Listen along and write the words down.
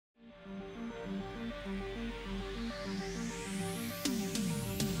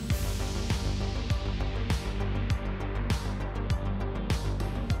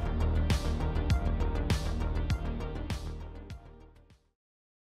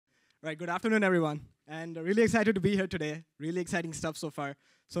Right, good afternoon, everyone. And really excited to be here today. Really exciting stuff so far.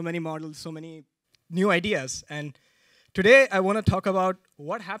 So many models, so many new ideas. And today I want to talk about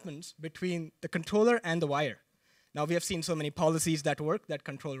what happens between the controller and the wire. Now, we have seen so many policies that work that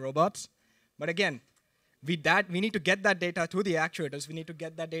control robots. But again, we need to get that data to the actuators. We need to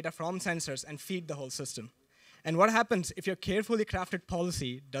get that data from sensors and feed the whole system. And what happens if your carefully crafted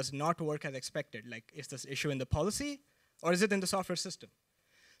policy does not work as expected? Like, is this issue in the policy, or is it in the software system?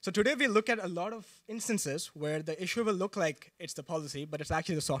 So today we look at a lot of instances where the issue will look like it's the policy, but it's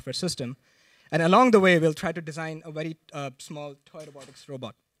actually the software system. And along the way, we'll try to design a very small toy robotics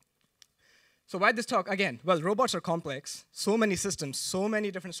robot. So why this talk? Again, well, robots are complex, so many systems, so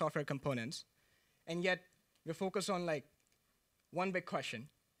many different software components, and yet we're focused on like one big question.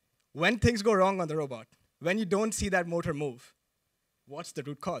 When things go wrong on the robot, when you don't see that motor move, what's the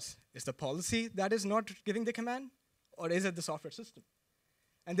root cause? Is the policy that is not giving the command, or is it the software system?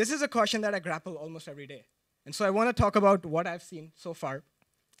 And this is a question that I grapple almost every day. And so I want to talk about what I've seen so far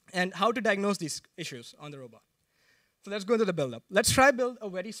and how to diagnose these issues on the robot. So let's go into the build-up. Let's try build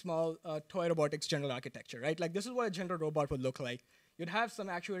a very small toy robotics general architecture, right? Like this is what a general robot would look like. You'd have some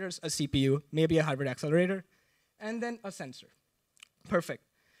actuators, a CPU, maybe a hybrid accelerator, and then a sensor. Perfect.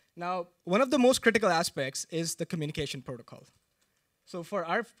 Now, one of the most critical aspects is the communication protocol. So for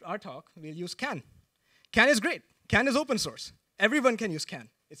our talk, we'll use CAN. CAN is great. CAN is open source. Everyone can use CAN.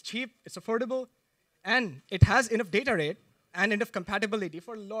 It's cheap, it's affordable, and it has enough data rate and enough compatibility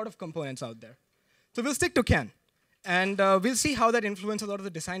for a lot of components out there. So we'll stick to CAN, and we'll see how that influences a lot of the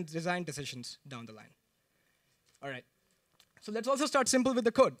design decisions down the line. All right, so let's also start simple with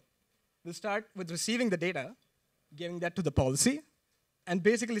the code. We'll start with receiving the data, giving that to the policy, and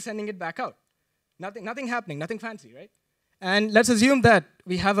basically sending it back out. Nothing happening, nothing fancy, right? And let's assume that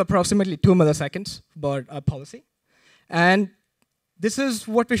we have approximately 2 milliseconds for our policy, and this is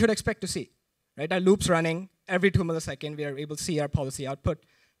what we should expect to see, right? Our loop's running every 2 milliseconds. We are able to see our policy output.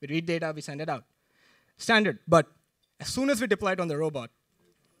 We read data, we send it out. Standard, but as soon as we deploy it on the robot,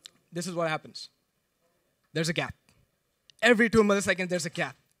 this is what happens. There's a gap. Every 2 milliseconds, there's a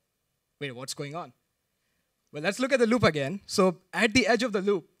gap. Wait, what's going on? Well, let's look at the loop again. So at the edge of the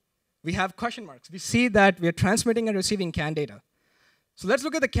loop, we have question marks. We see that we're transmitting and receiving CAN data. So let's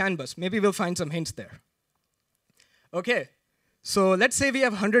look at the CAN bus. Maybe we'll find some hints there. OK. So let's say we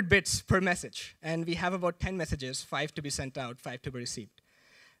have 100 bits per message, and we have about 10 messages, 5 to be sent out, 5 to be received.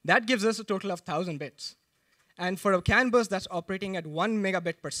 That gives us a total of 1,000 bits. And for a CAN bus that's operating at 1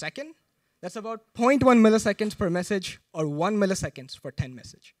 megabit per second, that's about 0.1 milliseconds per message, or 1 milliseconds for 10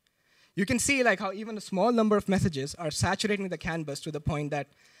 message. You can see like how even a small number of messages are saturating the CAN bus to the point that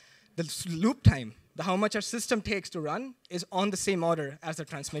the loop time, how much our system takes to run, is on the same order as the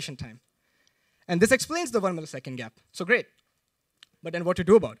transmission time. And this explains the 1 millisecond gap. So great. But then what to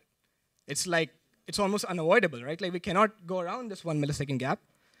do about it? It's like, it's almost unavoidable, right? Like we cannot go around this 1 millisecond gap.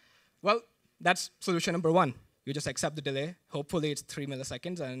 Well, that's solution number one. You just accept the delay. Hopefully it's 3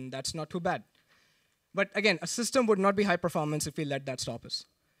 milliseconds, and that's not too bad. But again, a system would not be high performance if we let that stop us.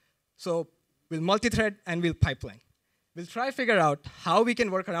 So we'll multi-thread and we'll pipeline. We'll try to figure out how we can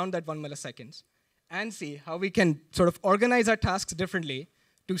work around that 1 milliseconds and see how we can sort of organize our tasks differently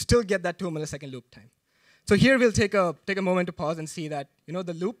to still get that 2 millisecond loop time. So here we'll take a moment to pause and see that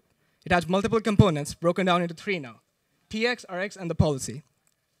the loop, it has multiple components broken down into 3 now. TX, RX, and the policy.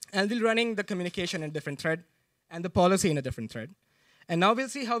 And we're running the communication in a different thread and the policy in a different thread. And now we'll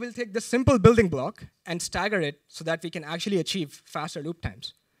see how we'll take this simple building block and stagger it so that we can actually achieve faster loop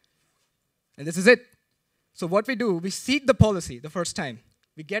times. And this is it. So what we do, we seed the policy the first time.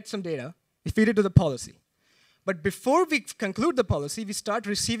 We get some data, we feed it to the policy. But before we conclude the policy, we start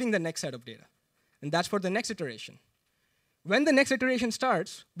receiving the next set of data. And that's for the next iteration. When the next iteration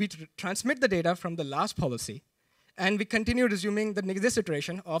starts, we transmit the data from the last policy, and we continue resuming this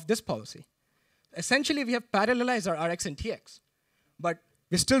iteration of this policy. Essentially, we have parallelized our RX and TX, but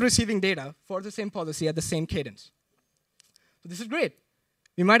we're still receiving data for the same policy at the same cadence. So this is great.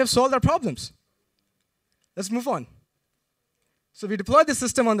 We might have solved our problems. Let's move on. So we deploy the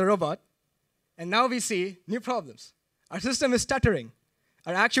system on the robot, and now we see new problems. Our system is stuttering.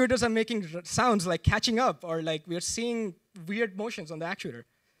 Our actuators are making sounds like catching up, or like we're seeing weird motions on the actuator.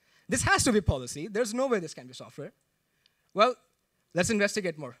 This has to be policy. There's no way this can be software. Well, let's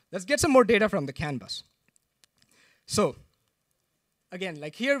investigate more. Let's get some more data from the CAN bus. So again,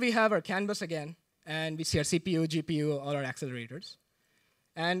 like here we have our CAN bus again, and we see our CPU, GPU, all our accelerators.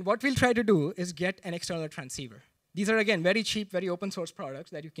 And what we'll try to do is get an external transceiver. These are, again, very cheap, very open source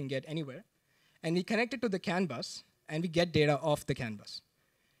products that you can get anywhere. And we connect it to the CAN bus, and we get data off the CAN bus.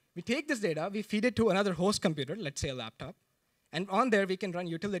 We take this data, we feed it to another host computer, let's say a laptop, And on there, we can run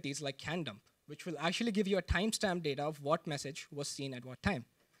utilities like candump, which will actually give you a timestamp data of what message was seen at what time.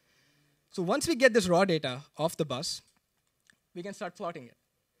 So once we get this raw data off the bus, we can start plotting it.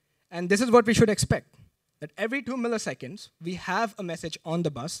 And this is what we should expect, that every 2 milliseconds, we have a message on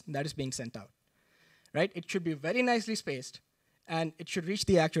the bus that is being sent out. Right? It should be very nicely spaced, and it should reach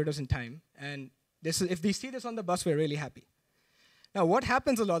the actuators in time. And if we see this on the bus, we're really happy. Now, what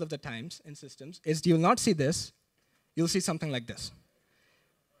happens a lot of the times in systems is you'll not see this. You'll see something like this.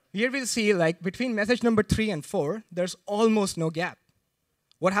 Here we'll see, like, between message number 3 and 4, there's almost no gap.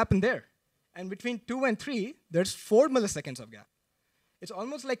 What happened there? And between 2 and 3, there's 4 milliseconds of gap. It's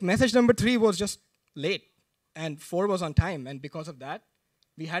almost like message number 3 was just late, and 4 was on time. And because of that,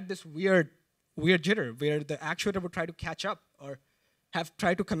 we had this weird jitter where the actuator would try to catch up or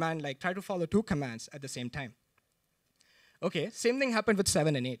try to follow 2 commands at the same time. Okay, same thing happened with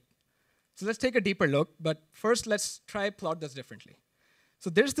 7 and 8. So let's take a deeper look, but first let's try plot this differently. So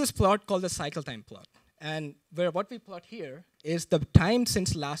there's this plot called the cycle time plot, and what we plot here is the time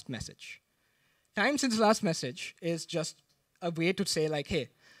since last message. Time since last message is just a way to say, like, hey,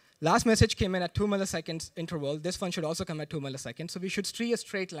 last message came in at 2 milliseconds interval. This one should also come at 2 milliseconds. So we should see a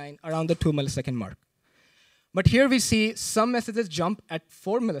straight line around the 2 millisecond mark. But here we see some messages jump at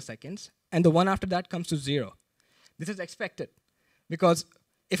 4 milliseconds, and the one after that comes to 0. This is expected, because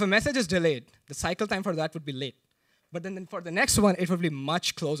if a message is delayed, the cycle time for that would be late. But then for the next one, it would be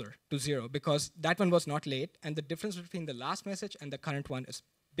much closer to 0, because that one was not late, and the difference between the last message and the current one is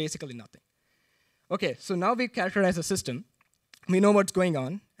basically nothing. OK, so now we characterize the system. We know what's going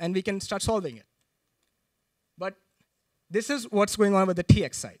on, and we can start solving it. But this is what's going on with the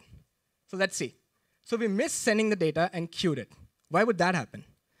TX side. So let's see. So we missed sending the data and queued it. Why would that happen?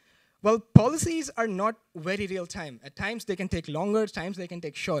 Well, policies are not very real time. At times, they can take longer. At times, they can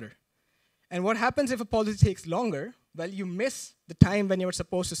take shorter. And what happens if a policy takes longer? Well, you miss the time when you were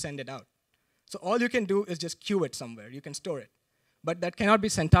supposed to send it out. So all you can do is just queue it somewhere. You can store it. But that cannot be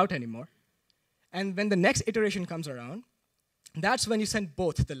sent out anymore. And when the next iteration comes around, that's when you send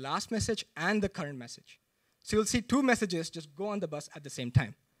both the last message and the current message. So you'll see 2 messages just go on the bus at the same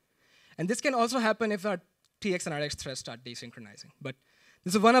time. And this can also happen if our TX and RX threads start desynchronizing. But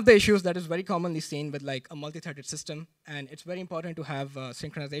this is one of the issues that is very commonly seen with, like, a multi-threaded system. And it's very important to have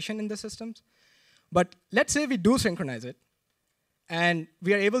synchronization in the systems. But let's say we do synchronize it, and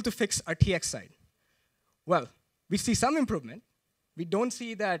we are able to fix our TX side. Well, we see some improvement. We don't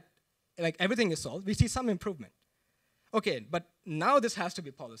see that, like, everything is solved. We see some improvement. OK, but now this has to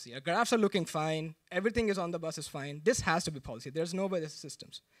be policy. Our graphs are looking fine. Everything is on the bus is fine. This has to be policy. There's no way this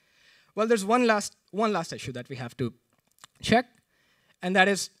systems. Well, there's one last issue that we have to check. And that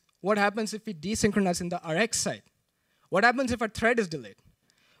is, what happens if we desynchronize in the RX side? What happens if our thread is delayed?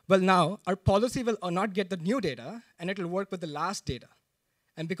 Well, now, our policy will not get the new data, and it will work with the last data.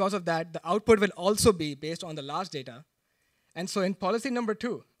 And because of that, the output will also be based on the last data. And so in policy number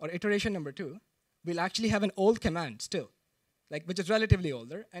 2, or iteration number 2, we'll actually have an old command still, like, which is relatively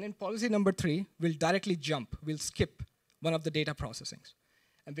older. And in policy number 3, we'll directly jump. We'll skip one of the data processings.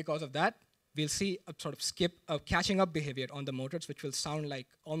 And because of that, we'll see a sort of catching up behavior on the motors, which will sound like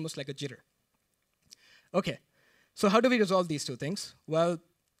almost like a jitter. OK, so how do we resolve these 2 things? Well,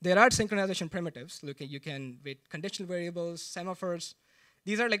 there are synchronization primitives. Look, you can wait conditional variables, semaphores.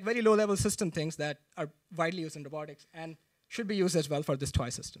 These are, like, very low-level system things that are widely used in robotics and should be used as well for this toy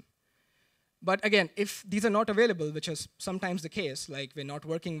system. But again, if these are not available, which is sometimes the case, like we're not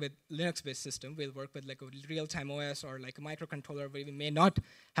working with Linux-based system, we'll work with, like, a real-time OS or, like, a microcontroller where we may not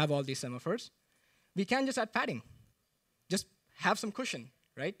have all these semaphores, we can just add padding. Just have some cushion,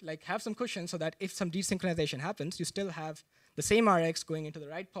 right? Like, have some cushion so that if some desynchronization happens, you still have the same RX going into the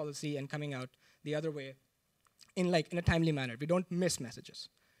right policy and coming out the other way in a timely manner. We don't miss messages.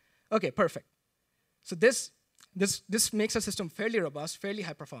 OK, perfect. So this makes a system fairly robust, fairly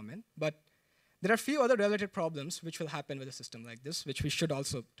high-performant, but there are a few other related problems which will happen with a system like this, which we should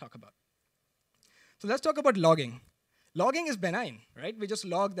also talk about. So let's talk about logging. Logging is benign, right? We just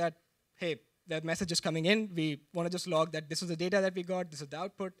log that, hey, the message is coming in. We want to just log that this is the data that we got. This is the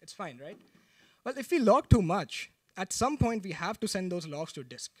output. It's fine, right? Well, if we log too much, at some point, we have to send those logs to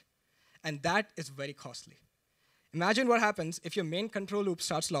disk. And that is very costly. Imagine what happens if your main control loop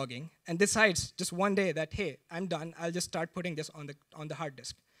starts logging and decides just one day that, hey, I'm done. I'll just start putting this on the hard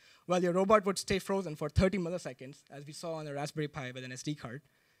disk. Well, your robot would stay frozen for 30 milliseconds, as we saw on a Raspberry Pi with an SD card.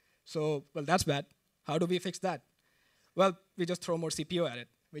 So, well, that's bad. How do we fix that? Well, we just throw more CPU at it.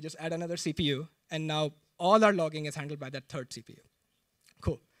 We just add another CPU, and now all our logging is handled by that third CPU.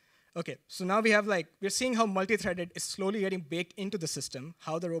 Cool. OK, so now we have, like, we're seeing how multi-threaded is slowly getting baked into the system,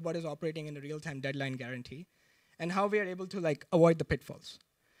 how the robot is operating in a real-time deadline guarantee. and how we are able to like avoid the pitfalls.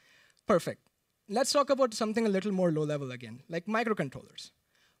 Perfect. Let's talk about something a little more low level again, like microcontrollers.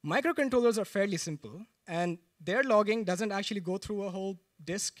 Microcontrollers are fairly simple, and their logging doesn't actually go through a whole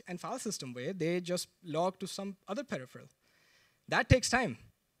disk and file system way. They just log to some other peripheral. That takes time.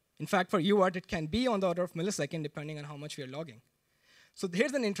 In fact, for UART, it can be on the order of millisecond, depending on how much we are logging. So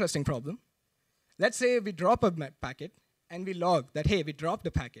here's an interesting problem. Let's say we drop a packet, and we log that, hey, we dropped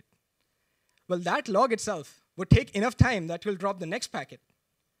a packet. Well, that log itself would take enough time that you'll drop the next packet.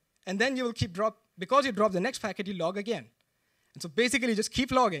 And then you will keep because you drop the next packet, you log again. And so basically, you just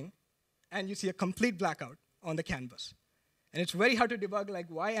keep logging, and you see a complete blackout on the canvas. And it's very hard to debug, like,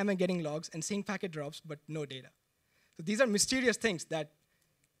 why am I getting logs and seeing packet drops, but no data? So these are mysterious things that,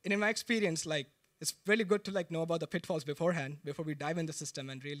 in my experience, like, it's really good to like know about the pitfalls beforehand, before we dive in the system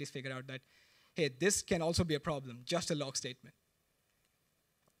and really figure out that, hey, this can also be a problem, just a log statement.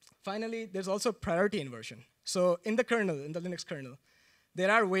 Finally, there's also priority inversion. So in the kernel, in the Linux kernel, there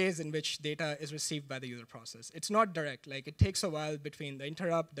are ways in which data is received by the user process. It's not direct. Like, it takes a while between the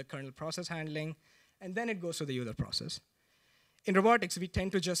interrupt, the kernel process handling, and then it goes to the user process. In robotics, we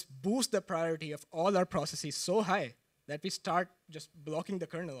tend to just boost the priority of all our processes so high that we start just blocking the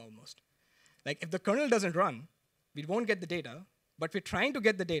kernel almost. Like, if the kernel doesn't run, we won't get the data, but we're trying to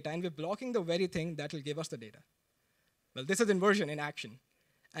get the data, and we're blocking the very thing that will give us the data. Well, this is inversion in action.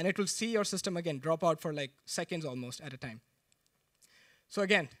 And it will see your system, again, drop out for like seconds almost at a time. So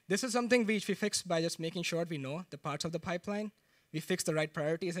again, this is something which we fix by just making sure we know the parts of the pipeline, we fix the right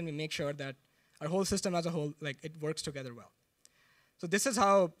priorities, and we make sure that our whole system as a whole, like, it works together well. So this is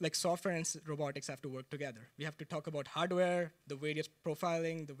how like software and robotics have to work together. We have to talk about hardware, the various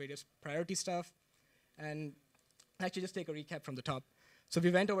profiling, the various priority stuff, and actually just take a recap from the top. So we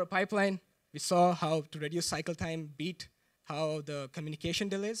went over pipeline. We saw how to reduce cycle time, beat how the communication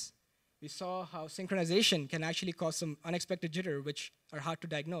delays. We saw how synchronization can actually cause some unexpected jitter, which are hard to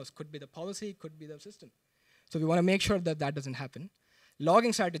diagnose. Could be the policy, could be the system. So we want to make sure that that doesn't happen.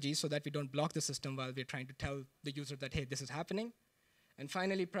 Logging strategies so that we don't block the system while we're trying to tell the user that, hey, this is happening. And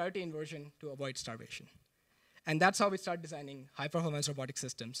finally, priority inversion to avoid starvation. And that's how we start designing high-performance robotic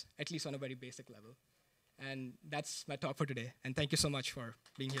systems, at least on a very basic level. And that's my talk for today. And thank you so much for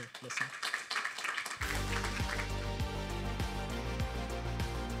being here, listening.